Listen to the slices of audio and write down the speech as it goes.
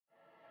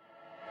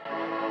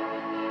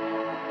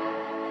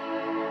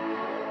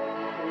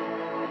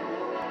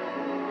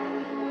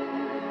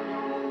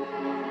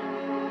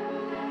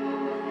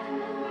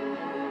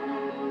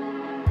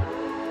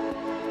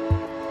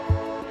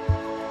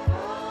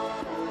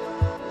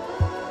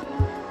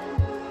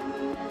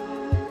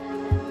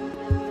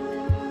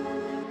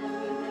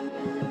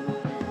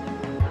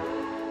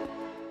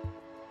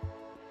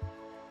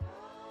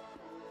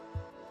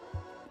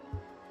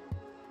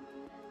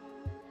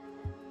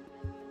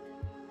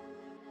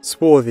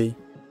Swarthy.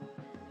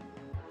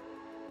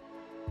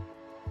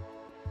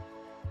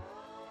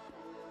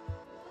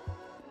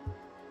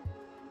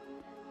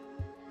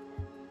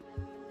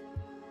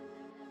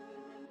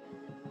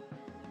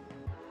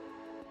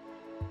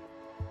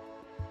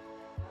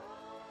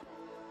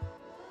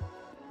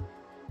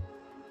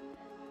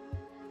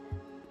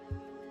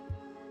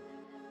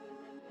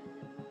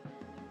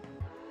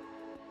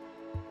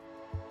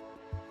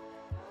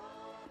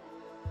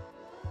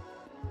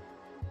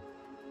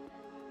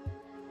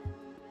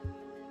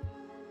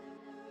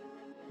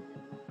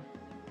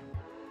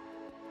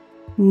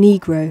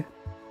 Negro.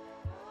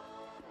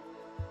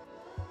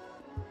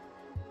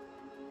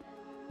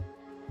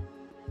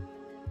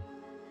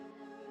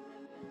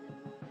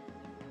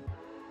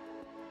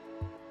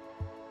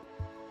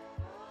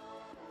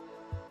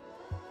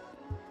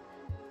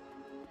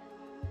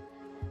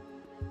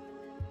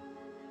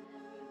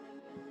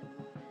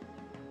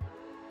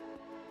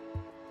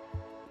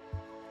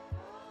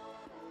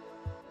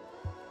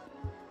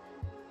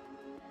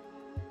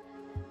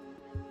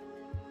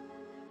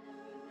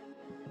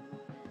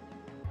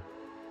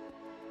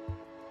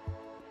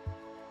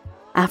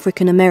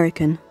 African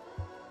American.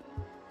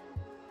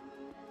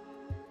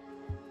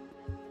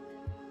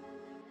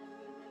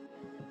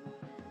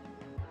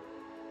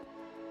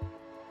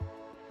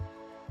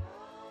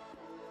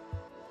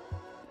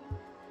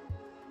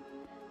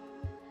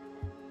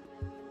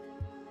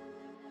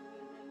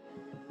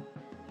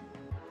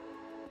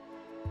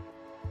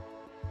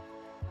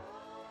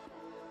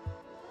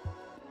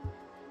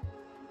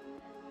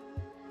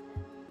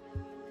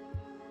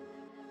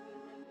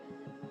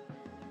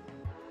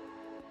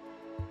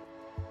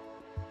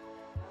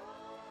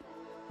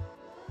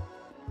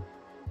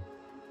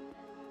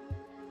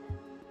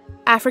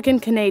 African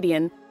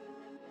Canadian.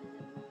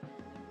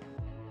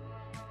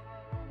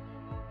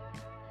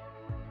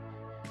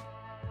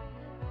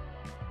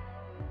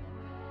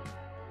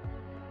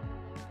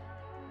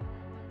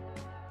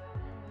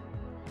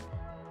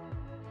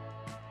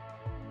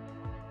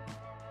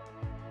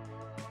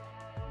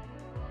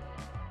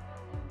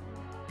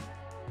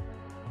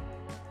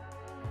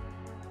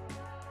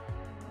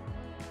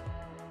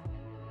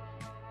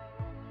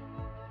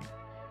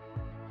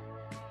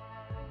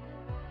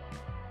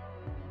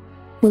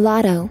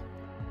 Mulatto.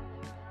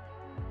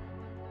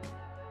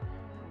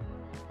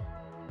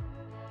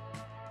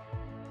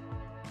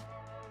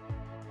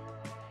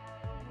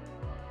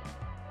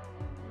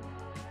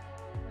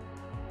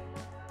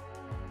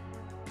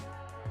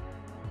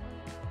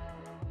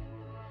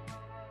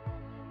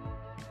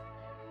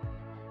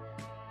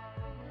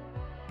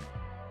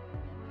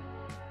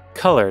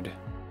 Colored.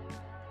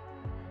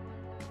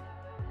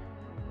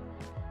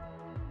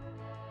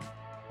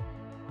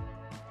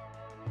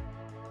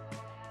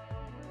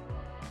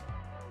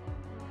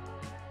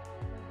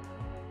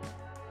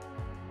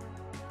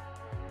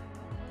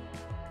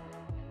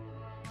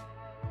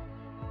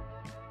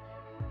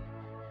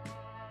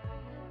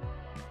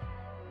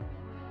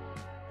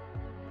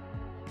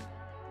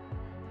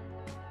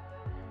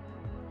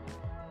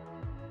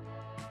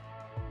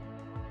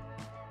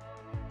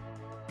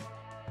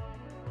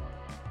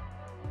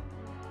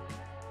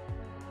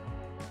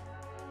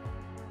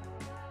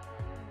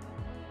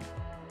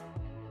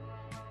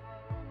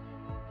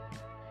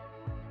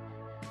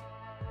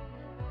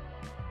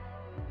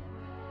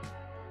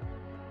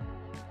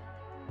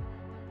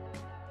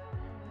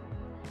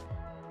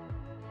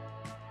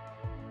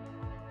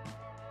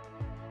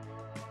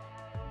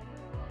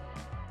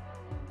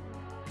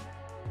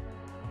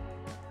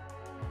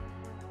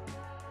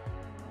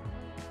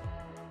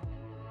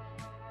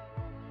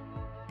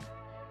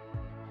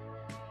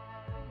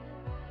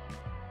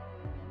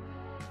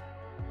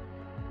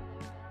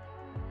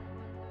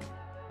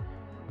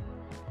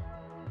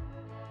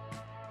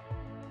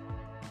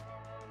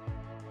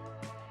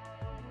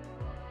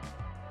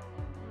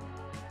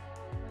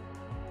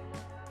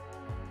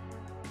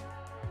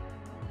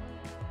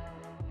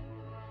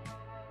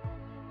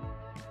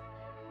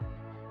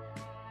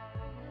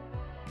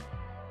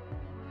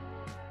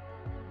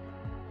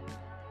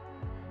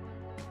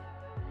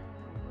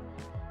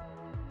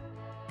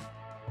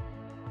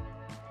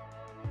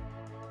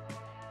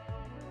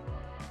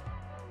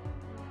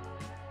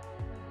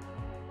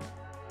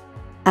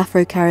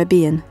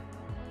 Afro-Caribbean.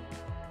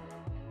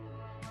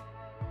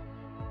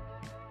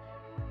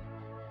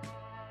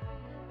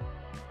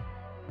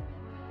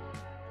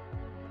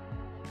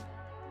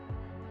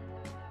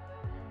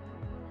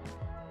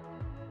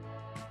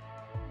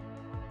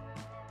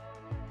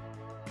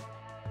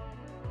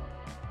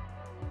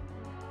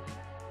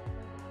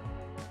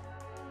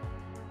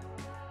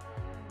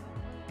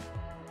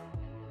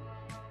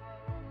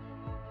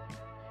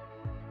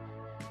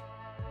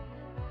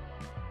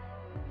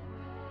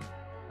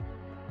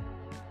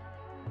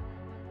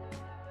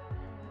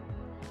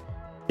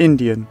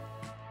 Indian.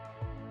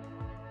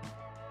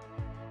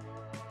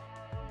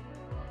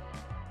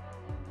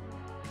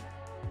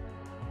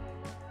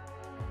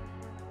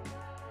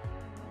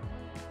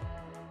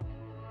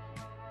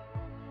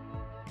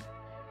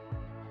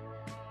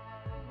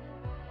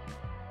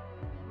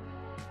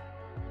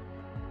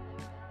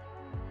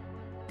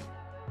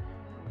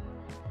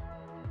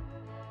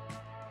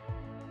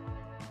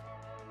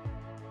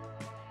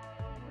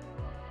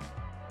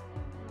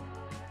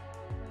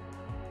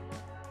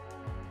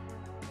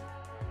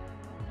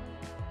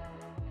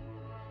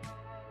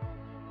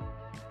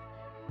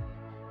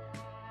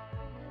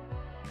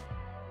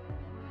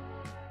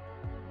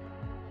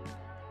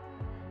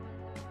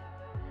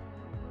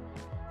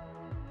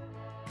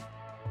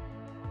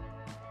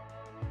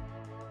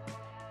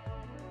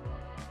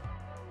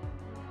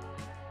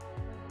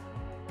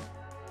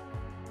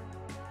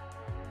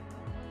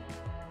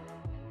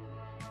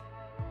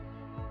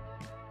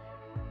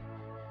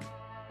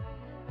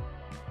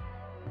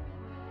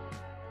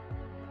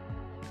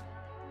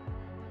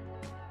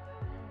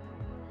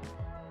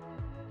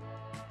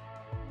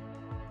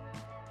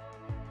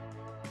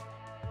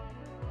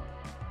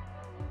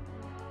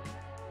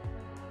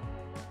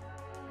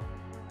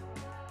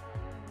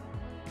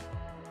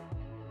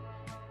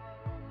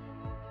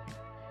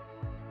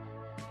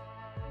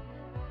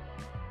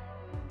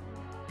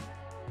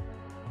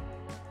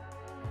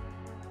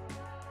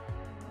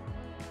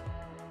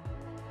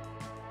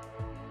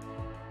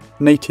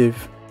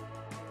 Native.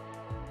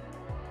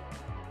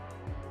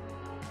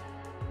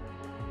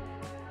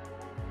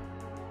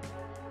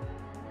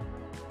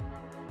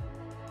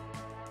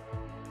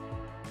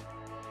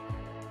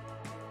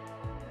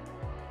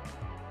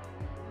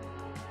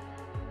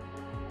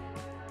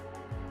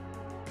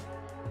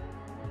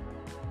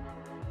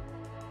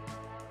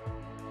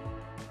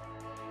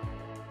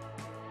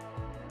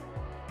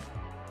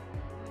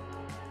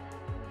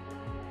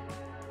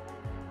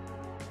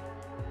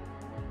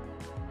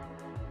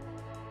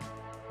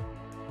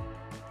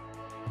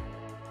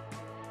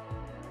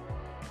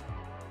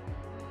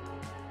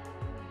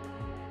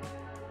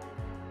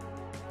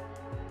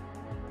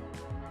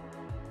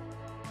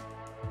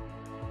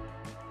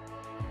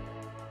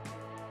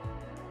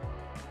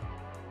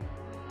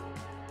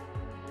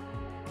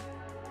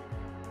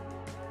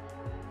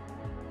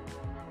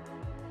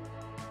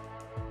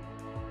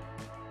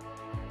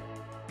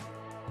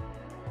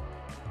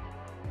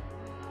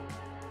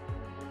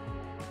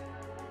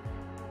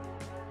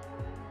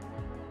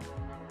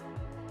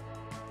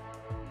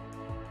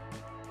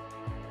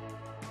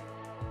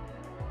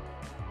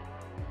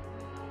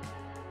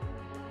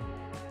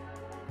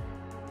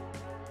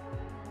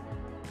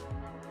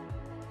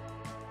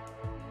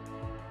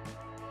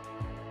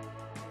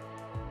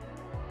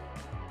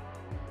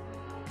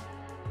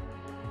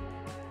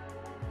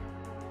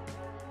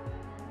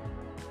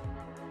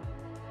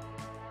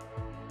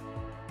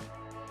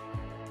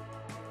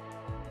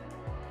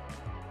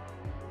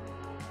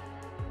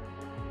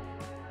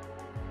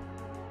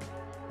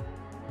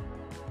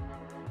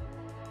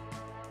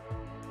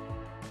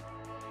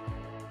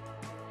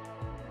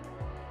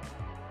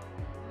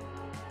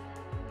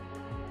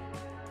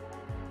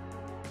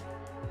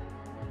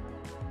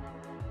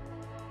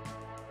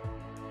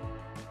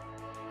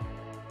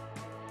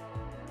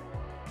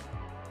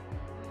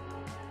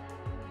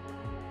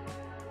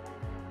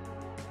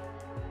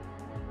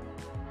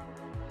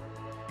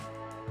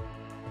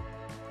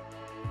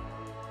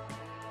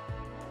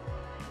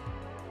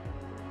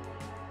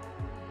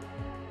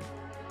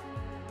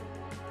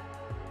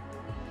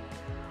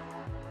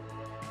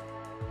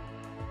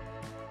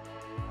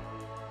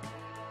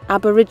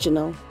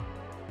 Aboriginal.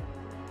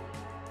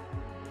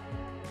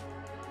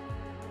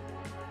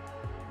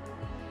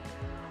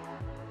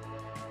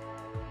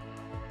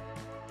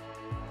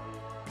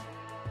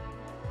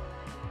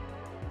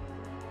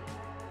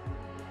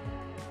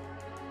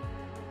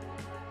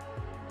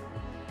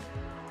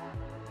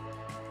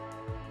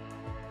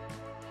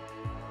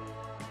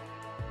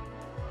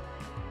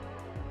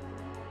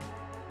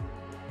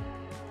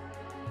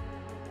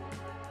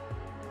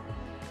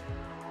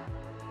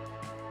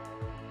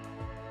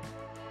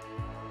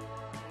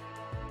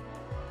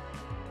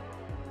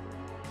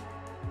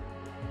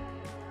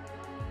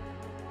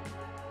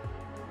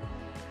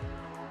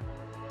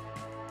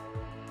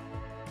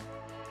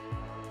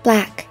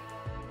 Black.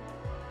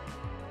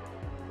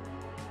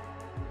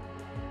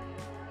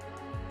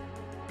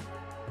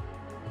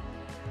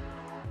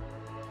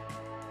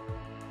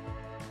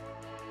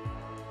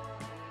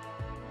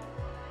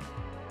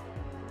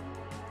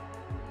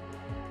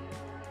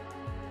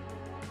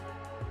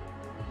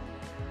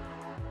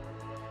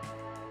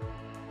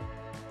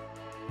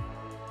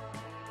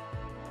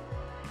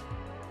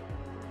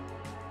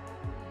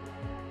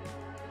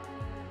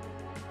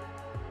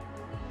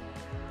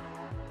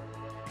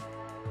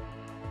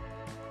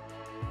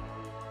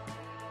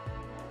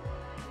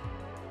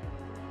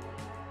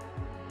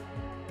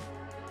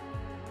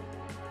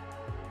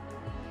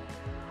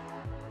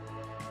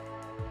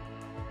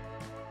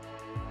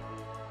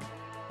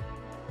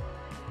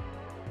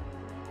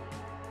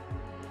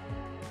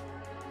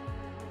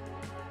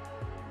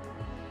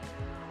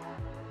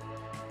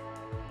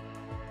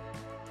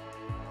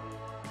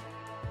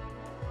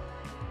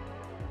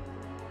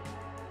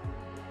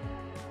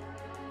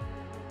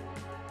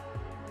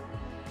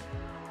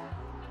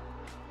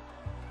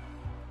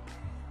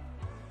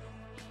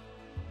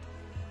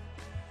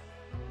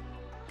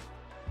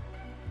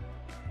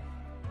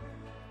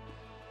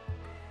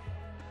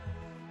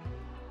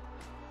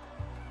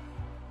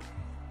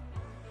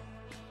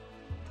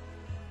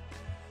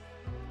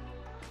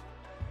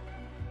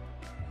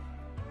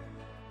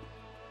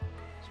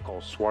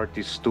 Called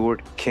Swarthy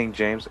Stewart, King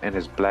James and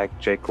his Black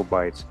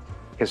Jacobites,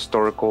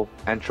 historical,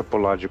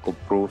 anthropological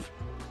proof,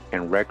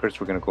 and records.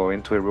 We're going to go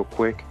into it real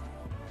quick.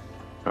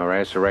 All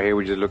right, so right here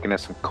we're just looking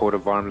at some coat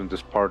of arms in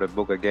this part of the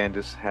book. Again,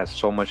 this has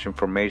so much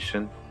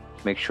information.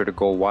 Make sure to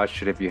go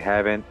watch it if you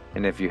haven't,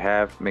 and if you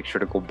have, make sure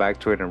to go back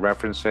to it and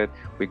reference it.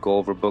 We go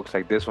over books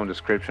like this one,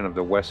 description of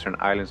the Western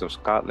Islands of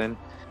Scotland,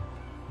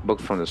 book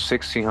from the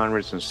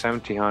 1600s and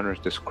 1700s,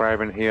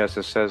 describing here, as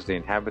it says, the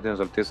inhabitants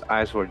of this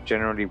isle were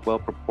generally well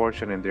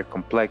proportioned, and their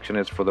complexion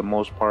is for the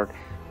most part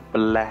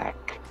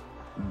black.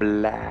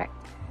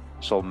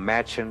 So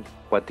matching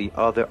what the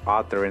other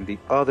author and the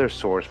other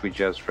source we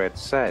just read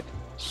said.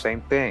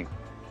 Same thing.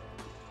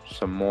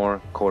 Some more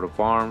coat of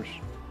arms.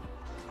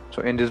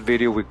 So in this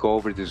video we go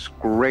over this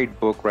great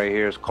book right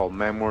here. It's called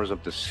Memoirs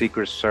of the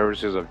Secret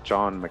Services of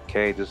John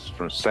Mackay. This is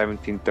from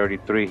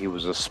 1733. He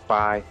was a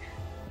spy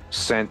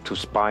sent to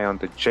spy on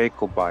the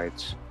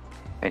Jacobites,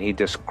 and he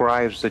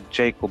describes the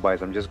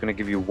Jacobites. I'm just going to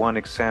give you one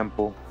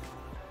example.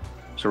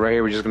 So right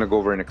here, we're just going to go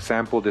over an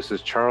example. This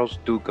is Charles,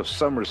 Duke of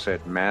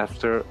Somerset,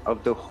 master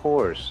of the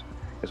horse.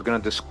 It's going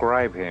to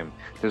describe him.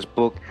 This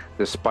book,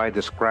 the spy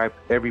described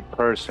every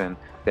person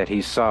that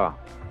he saw.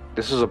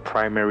 This is a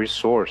primary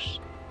source.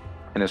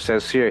 And it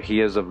says here,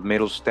 he is of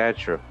middle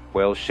stature,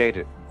 well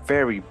shaded,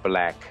 very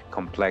black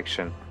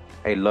complexion,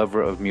 a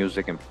lover of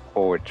music and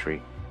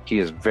poetry. He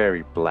is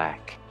very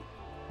black.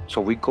 So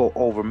we go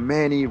over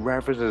many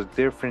references,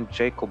 different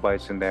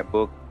Jacobites in that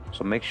book.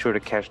 So make sure to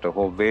catch the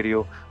whole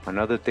video.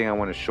 Another thing I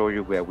want to show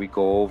you that we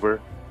go over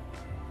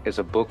is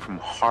a book from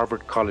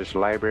Harvard College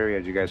Library,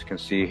 as you guys can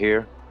see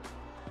here.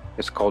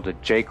 It's called The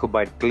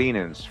Jacobite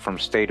Gleanings from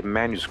State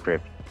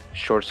Manuscript,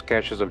 Short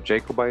Sketches of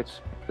Jacobites,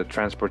 the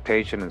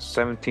Transportation in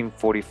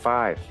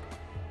 1745.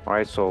 All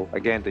right, so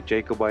again, the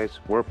Jacobites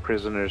were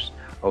prisoners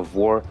of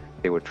war.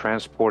 They were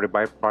transported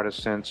by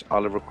Protestants,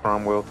 Oliver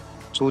Cromwell,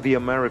 to the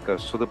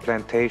Americas, to the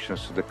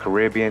plantations, to the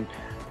Caribbean,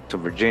 to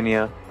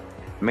Virginia,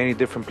 many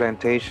different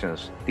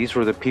plantations. These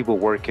were the people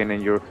working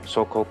in your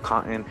so-called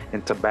cotton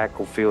and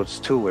tobacco fields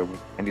too,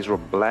 and these were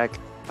black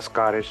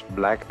Scottish,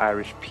 black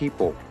Irish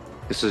people.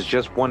 This is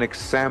just one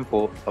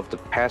example of the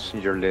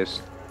passenger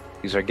list.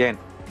 These are again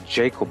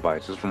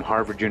Jacobites. This is from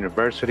Harvard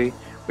University.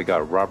 We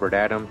got Robert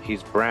Adam,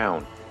 he's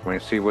brown. We're gonna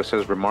see what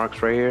says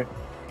remarks right here.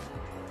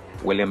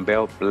 William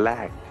Bell,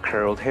 black,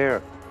 curled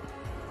hair.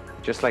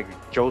 Just like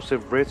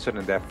Joseph Ritson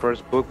in that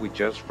first book we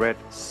just read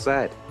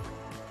said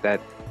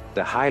that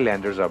the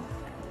Highlanders are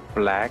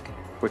black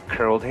with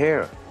curled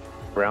hair,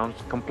 brown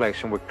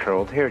complexion with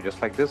curled hair,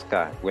 just like this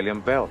guy,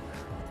 William Bell.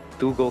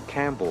 Dougal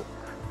Campbell,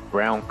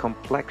 brown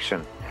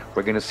complexion.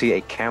 We're gonna see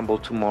a Campbell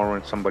tomorrow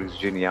in somebody's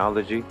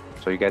genealogy,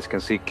 so you guys can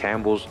see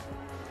Campbells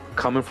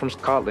coming from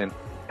Scotland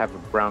have a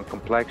brown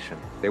complexion.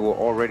 They were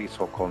already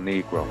so-called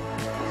Negro.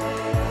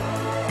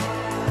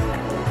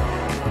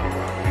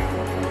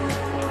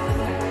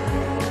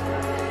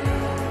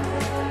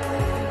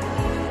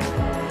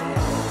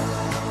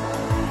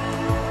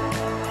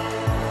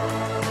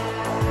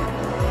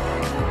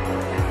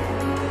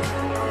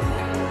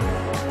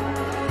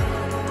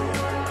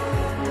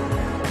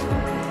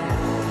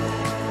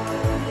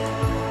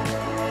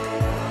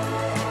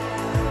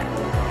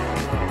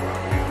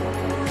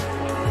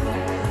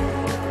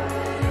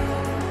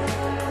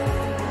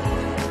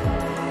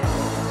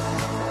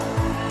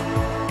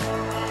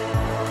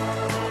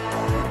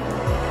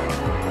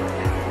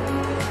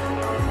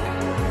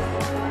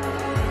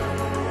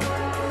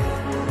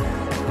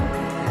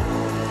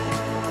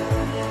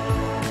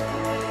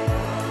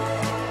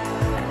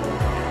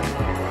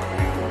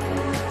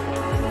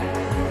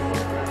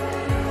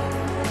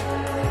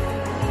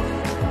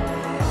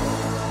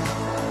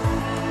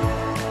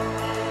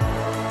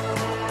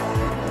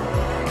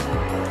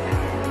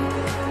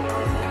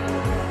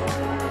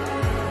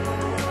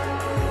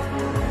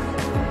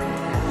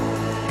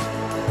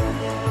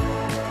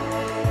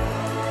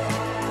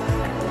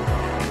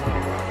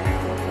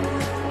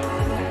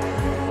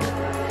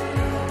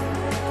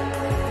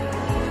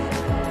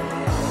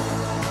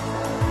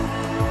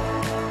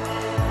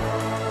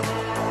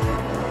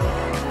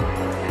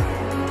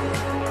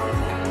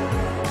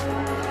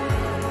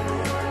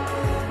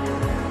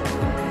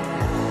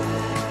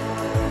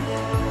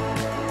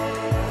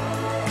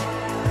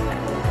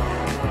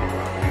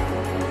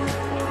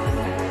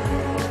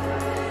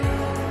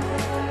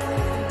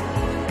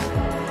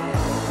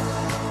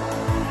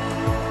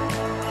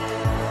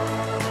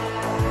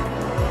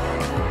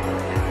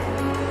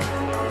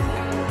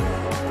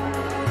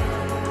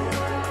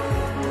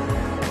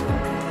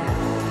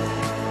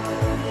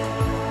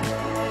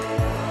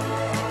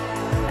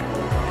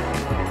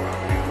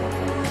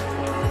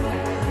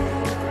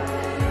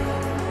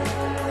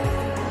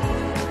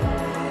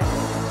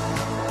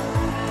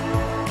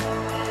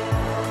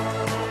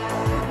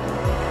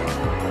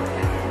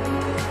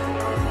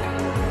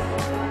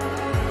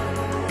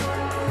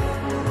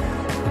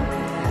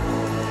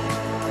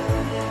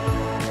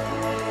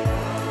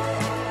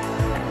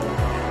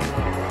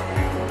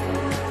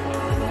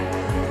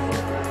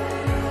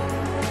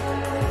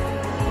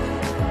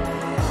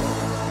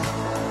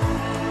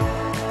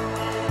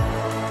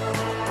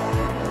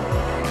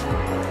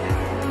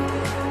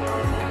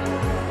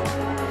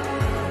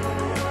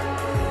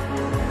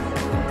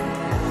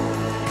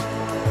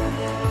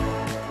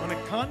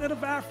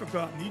 Of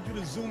Africa, I need you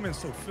to zoom in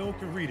so Phil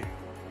can read it.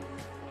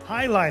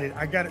 Highlighted,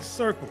 I got it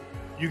circled.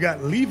 You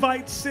got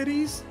Levite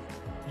cities,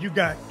 you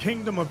got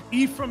Kingdom of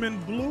Ephraim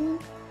in blue,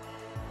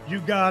 you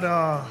got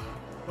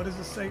what does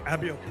it say?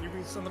 Abiel, can you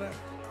read some of that?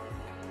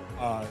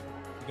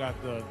 You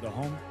got the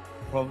home.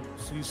 Well,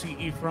 so you see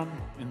Ephraim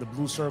in the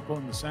blue circle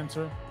in the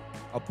center.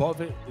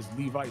 Above it is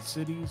Levite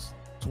cities.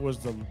 Towards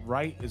the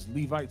right is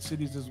Levite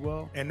cities as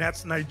well. And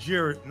that's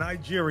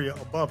Nigeria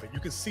above it.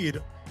 You can see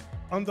it.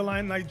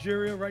 Underline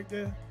Nigeria right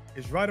there.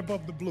 It's right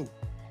above the blue.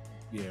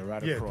 Yeah,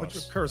 right yeah, across. Put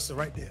your cursor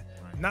right there.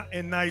 Right. Not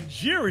in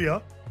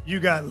Nigeria, you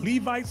got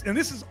Levites, and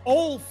this is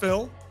old,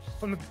 Phil,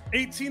 from the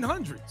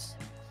 1800s.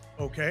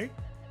 Okay,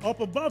 up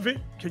above it,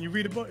 can you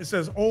read above? It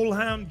says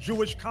Oldham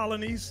Jewish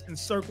colonies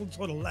encircled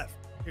to the left.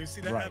 Can you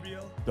see that, Right.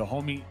 Abiel?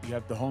 You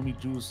have the homie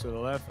Jews to the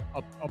left.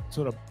 Up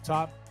to the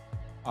top,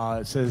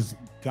 it says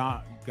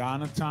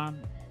Ganatan,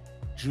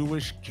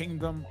 Jewish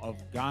Kingdom of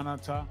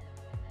Ganata.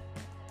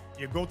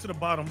 You go to the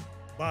bottom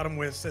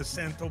where it says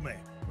San Tome. Right.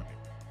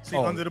 See,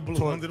 under the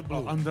blue, under the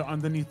blue.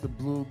 Underneath the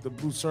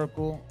blue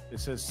circle, it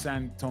says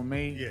San Tome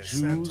Yeah, Jews.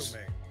 San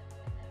Tome.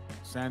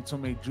 San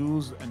Tome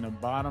Jews, and the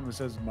bottom it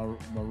says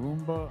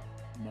Marumba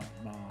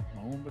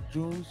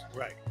Jews.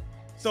 Right.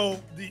 So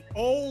the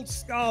old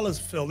scholars,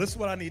 Phil, this is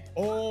what I need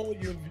all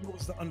your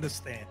viewers to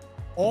understand.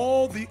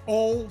 All the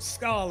old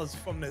scholars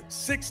from the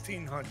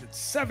 1600s,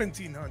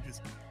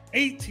 1700s,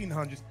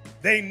 1800s,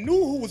 they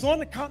knew who was on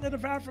the continent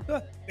of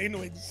Africa. They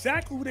knew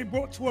exactly who they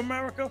brought to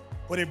America,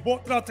 who they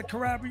brought throughout the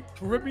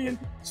Caribbean,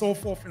 so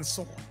forth and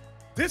so on.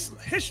 This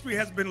history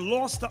has been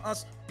lost to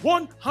us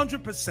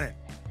 100%.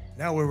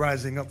 Now we're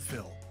rising up,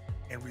 Phil,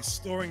 and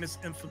restoring this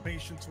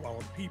information to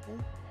our people.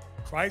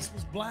 Christ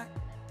was black,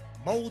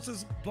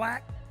 Moses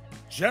black,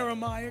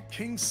 Jeremiah,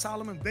 King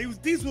Solomon.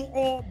 These were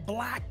all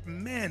black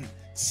men.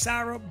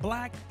 Sarah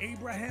black,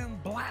 Abraham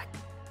black,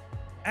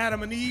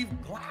 Adam and Eve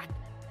black.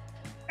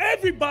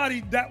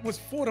 Everybody that was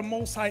for the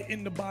Most High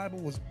in the Bible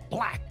was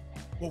black,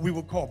 what we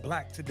would call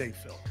black today,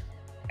 Phil.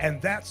 And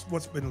that's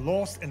what's been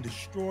lost and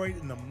destroyed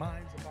in the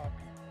minds of our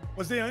people.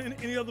 Was there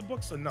any other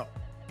books or no?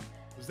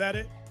 Was that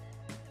it?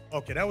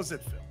 Okay, that was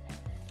it, Phil.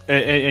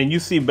 And you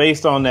see,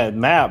 based on that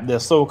map, the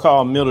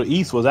so-called Middle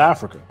East was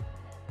Africa.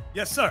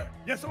 Yes, sir.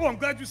 Yes. Oh, I'm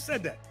glad you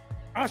said that.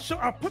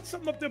 I'll put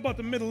something up there about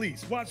the Middle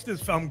East. Watch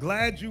this, Phil. I'm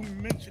glad you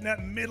mentioned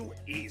that Middle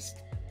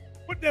East.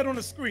 Put that on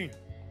the screen.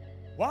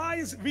 Why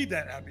is it? Read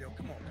that, Abiel.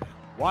 Come on, man.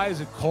 Why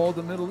is it called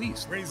the Middle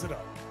East? Raise it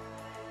up.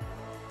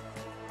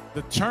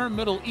 The term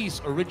Middle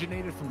East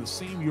originated from the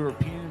same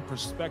European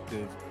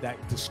perspective that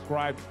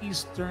described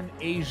Eastern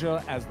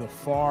Asia as the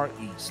Far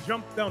East.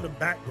 Jump down to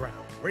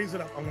background. Raise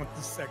it up. I want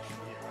this section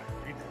here.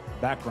 Right? Read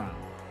that. Background.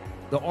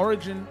 The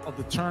origin of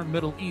the term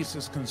Middle East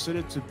is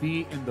considered to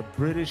be in the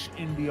British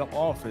India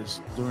Office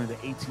during the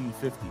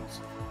 1850s.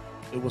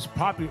 It was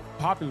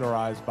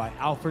popularized by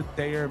Alfred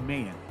Thayer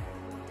Mahan,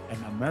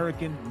 an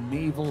American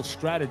naval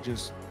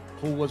strategist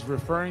who was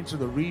referring to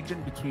the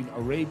region between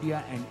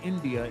Arabia and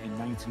India in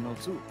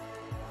 1902.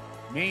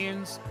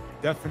 Mahan's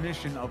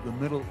definition of the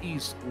Middle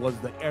East was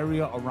the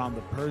area around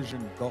the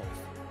Persian Gulf.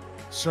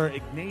 Sir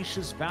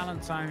Ignatius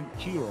Valentine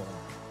Kiro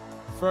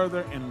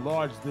further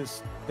enlarged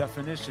this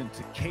definition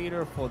to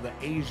cater for the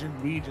Asian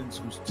regions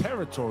whose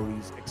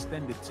territories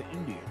extended to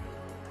India.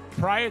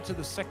 Prior to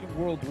the Second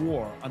World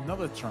War,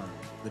 another term,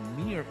 the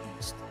Near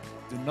East,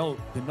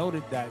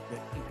 denoted that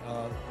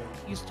the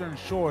eastern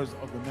shores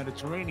of the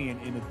Mediterranean,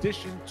 in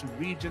addition to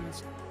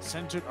regions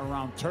centered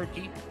around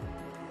Turkey.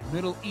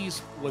 Middle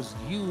East was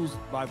used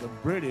by the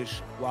British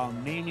while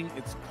naming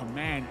its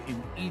command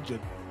in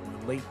Egypt in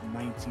the late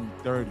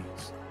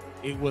 1930s.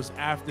 It was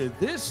after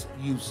this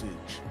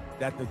usage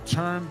that the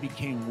term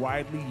became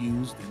widely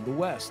used in the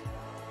West.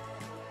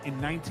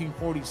 In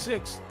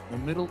 1946, the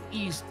Middle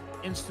East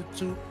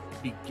Institute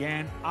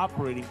began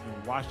operating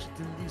in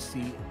Washington, D.C.,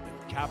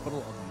 the capital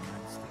of the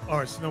United States. All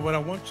right, so now what I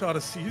want y'all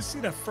to see, you see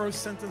that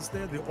first sentence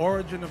there? The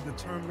origin of the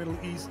term Middle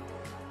East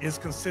is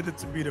considered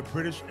to be the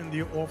British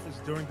India Office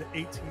during the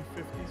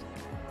 1850s.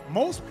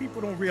 Most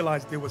people don't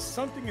realize there was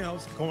something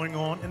else going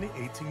on in the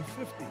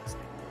 1850s.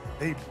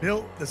 They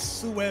built the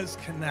Suez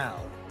Canal,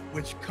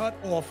 which cut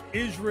off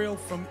Israel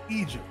from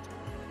Egypt.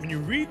 When you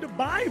read the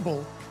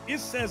Bible, it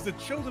says the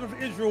children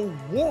of Israel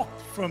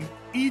walked from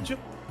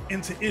Egypt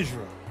into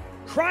Israel.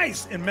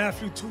 Christ in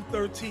Matthew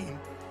 2:13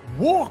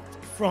 walked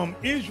from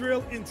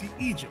Israel into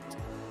Egypt.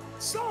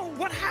 So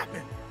what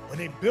happened? When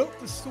they built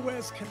the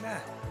Suez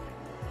Canal,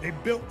 they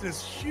built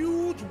this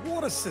huge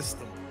water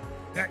system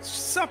that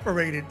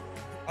separated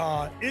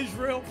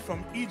Israel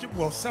from Egypt,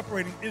 well,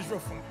 separating Israel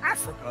from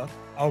Africa,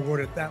 I'll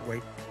word it that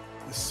way.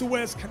 The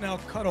Suez Canal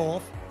cut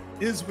off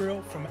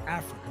Israel from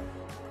Africa,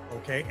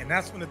 okay? And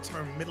that's when the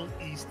term Middle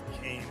East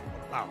came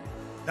about.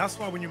 That's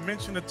why when you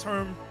mention the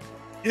term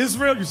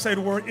Israel, you say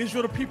the word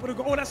Israel, the people to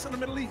go, oh, that's in the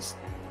Middle East.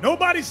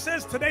 Nobody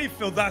says today,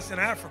 Phil, that's in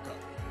Africa.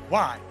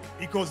 Why?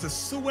 Because the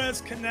Suez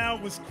Canal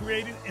was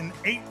created in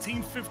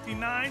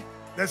 1859,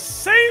 the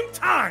same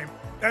time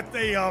that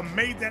they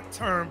made that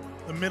term,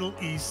 the Middle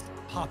East,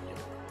 popular.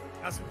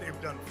 That's what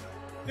they've done, Phil.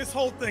 This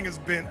whole thing has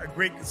been a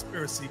great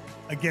conspiracy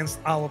against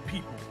our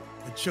people,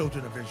 the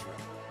children of Israel.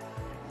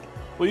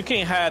 Well, you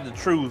can't hide the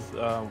truth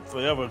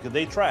forever, because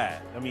they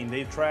tried. I mean,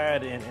 they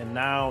tried, and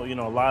now, you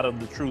know, a lot of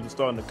the truth is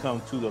starting to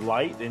come to the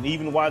light. And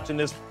even watching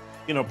this,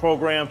 you know,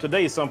 program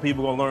today, some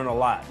people are gonna learn a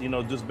lot, you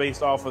know, just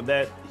based off of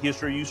that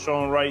history you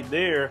shown right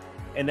there,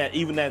 and that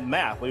even that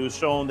map, it was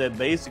shown that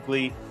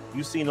basically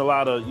you've seen a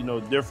lot of, you know,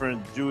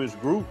 different Jewish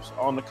groups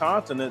on the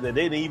continent that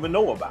they didn't even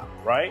know about,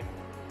 right?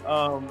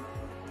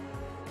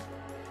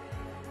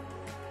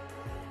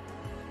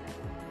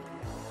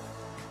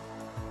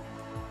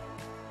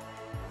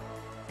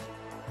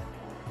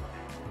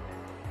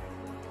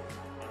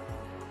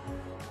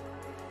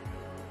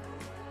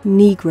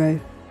 Negro.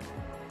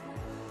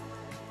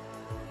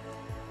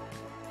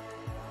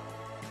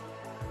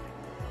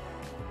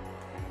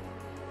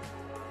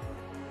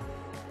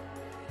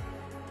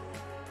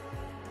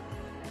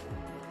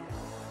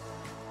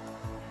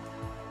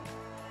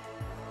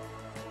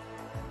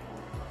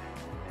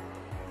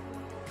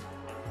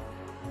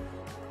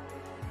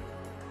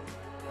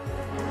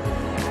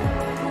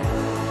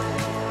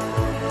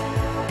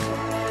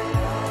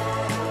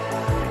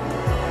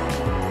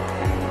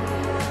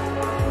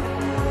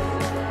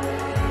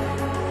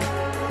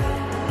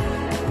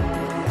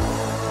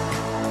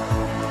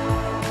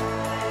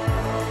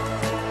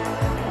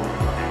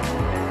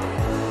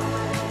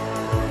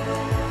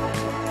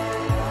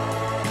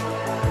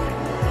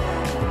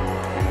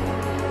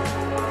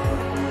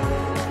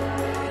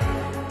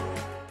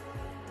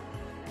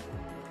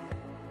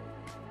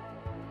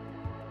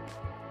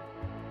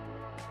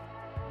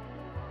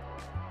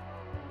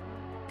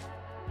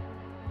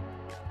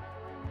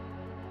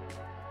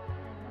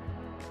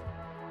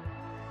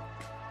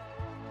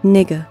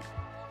 nigger.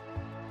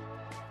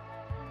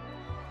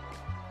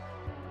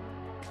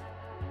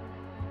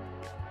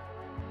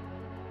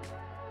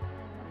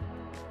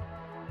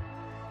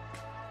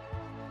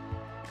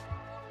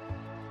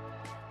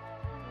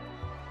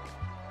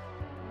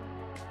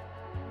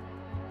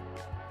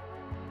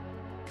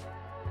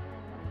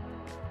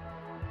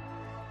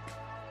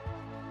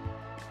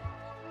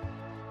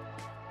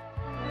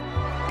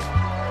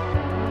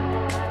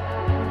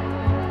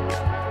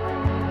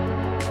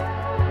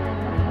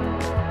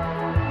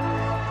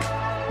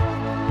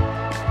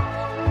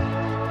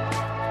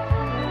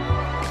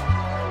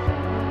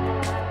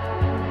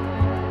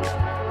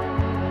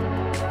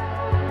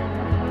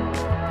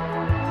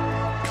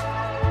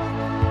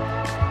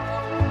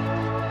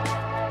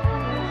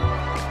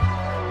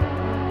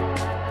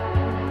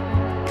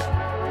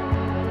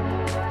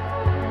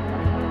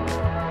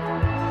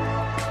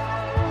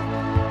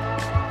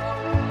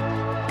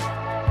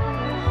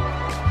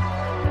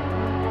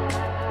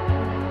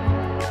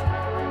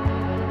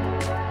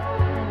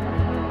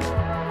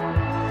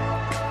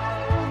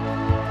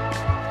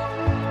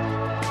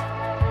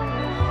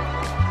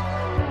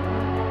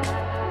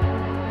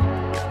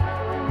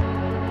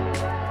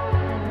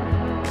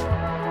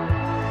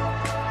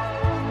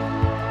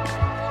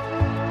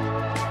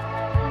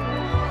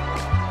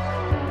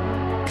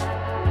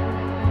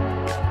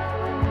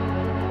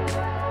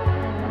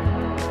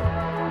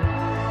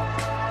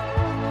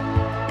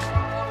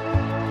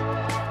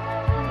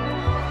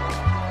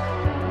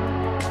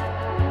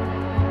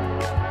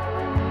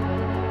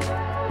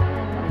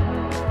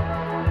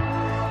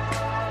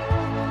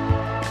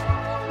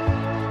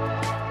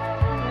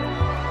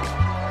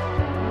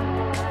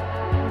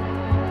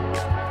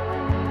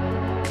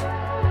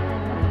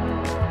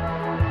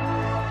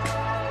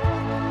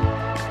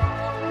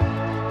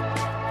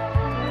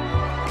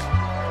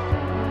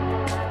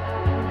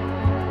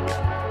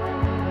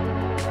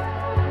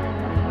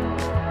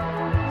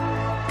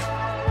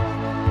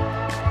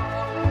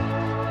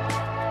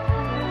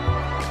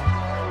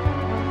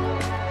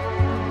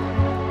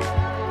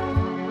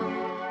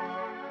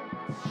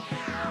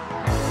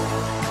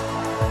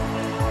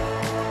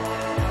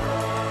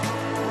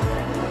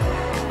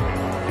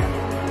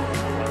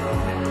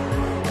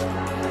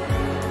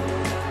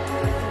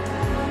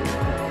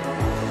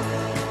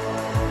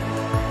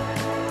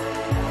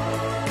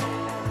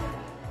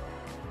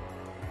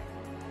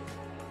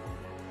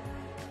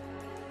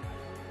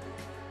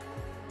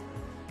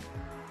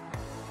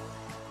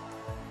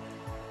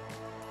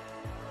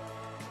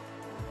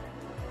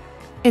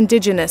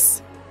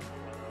 Indigenous.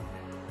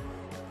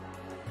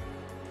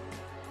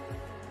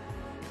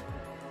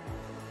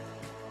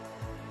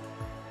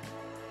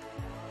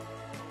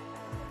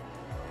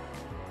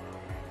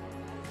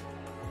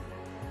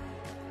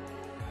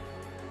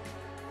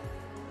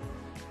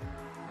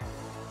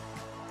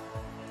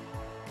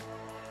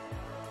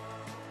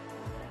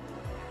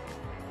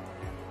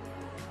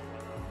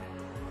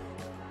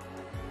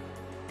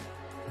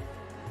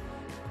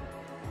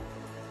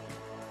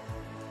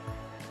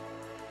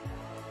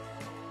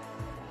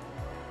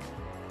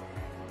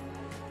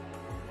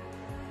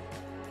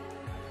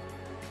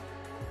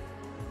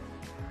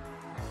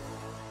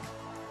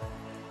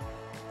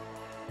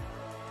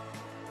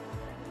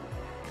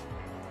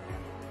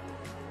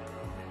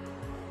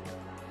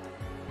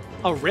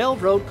 A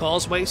railroad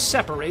causeway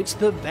separates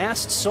the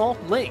vast salt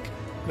lake.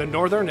 The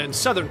northern and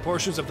southern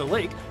portions of the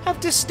lake have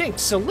distinct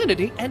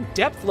salinity and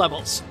depth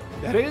levels.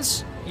 That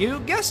is,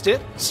 you guessed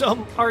it,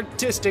 some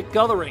artistic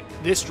coloring.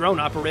 This drone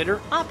operator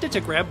opted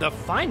to grab the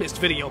finest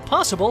video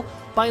possible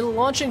by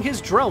launching his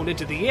drone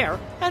into the air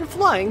and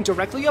flying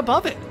directly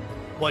above it.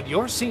 What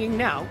you're seeing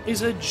now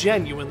is a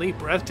genuinely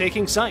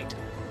breathtaking sight.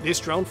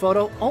 This drone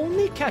photo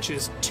only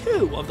catches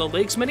 2 of the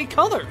lake's many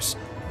colors.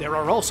 There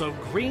are also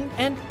green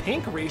and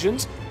pink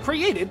regions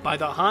created by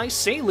the high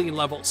saline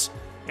levels.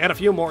 Add a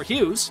few more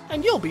hues,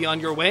 and you'll be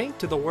on your way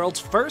to the world's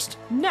first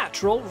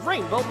natural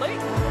rainbow lake.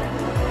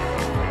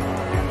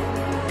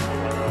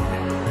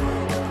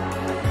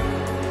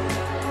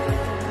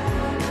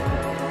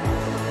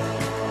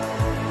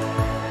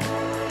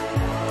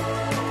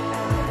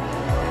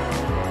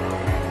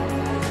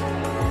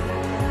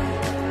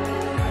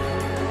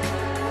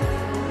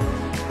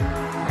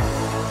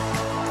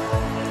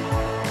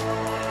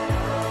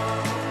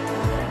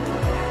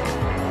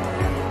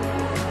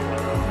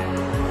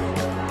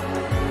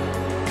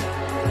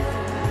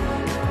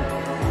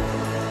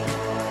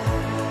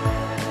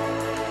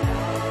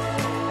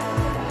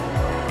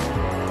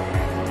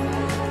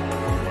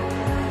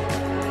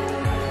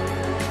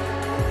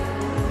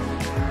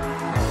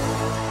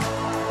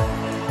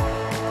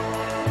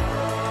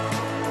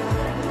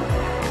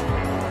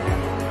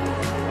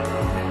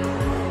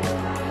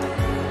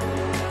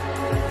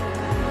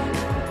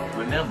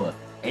 Remember,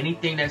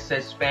 anything that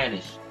says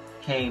Spanish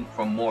came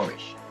from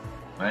Moorish,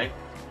 right?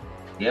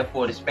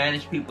 Therefore, the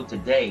Spanish people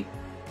today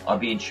are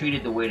being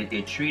treated the way that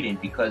they're treated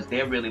because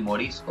they're really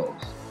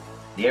Moriscos.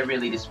 They're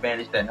really the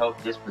Spanish that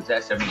helped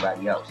dispossess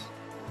everybody else.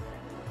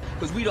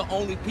 because we the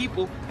only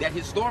people that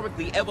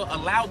historically ever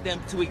allowed them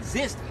to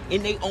exist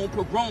in their own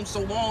pogrom,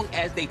 so long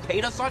as they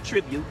paid us our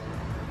tribute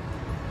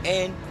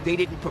and they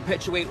didn't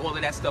perpetuate all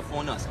of that stuff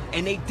on us.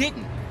 And they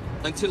didn't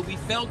until we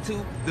fell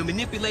to the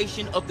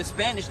manipulation of the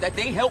Spanish that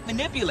they helped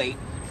manipulate,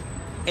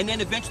 and then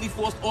eventually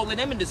forced all of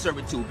them into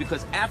servitude.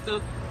 Because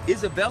after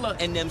Isabella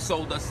and them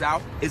sold us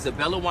out,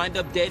 Isabella wound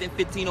up dead in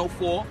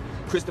 1504,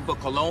 Christopher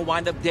Colon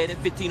wound up dead in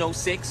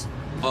 1506,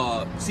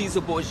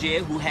 Caesar Borgia,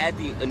 who had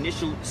the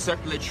initial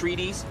circular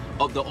treaties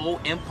of the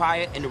old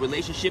empire and the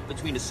relationship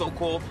between the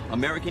so-called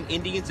American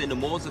Indians and the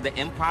Moors of the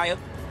empire,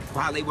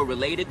 while they were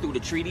related through the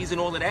treaties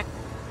and all of that,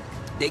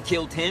 they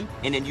killed him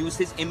and then used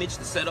his image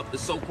to set up the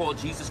so-called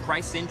Jesus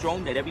Christ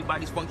syndrome that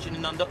everybody's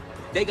functioning under.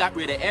 They got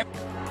rid of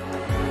everything.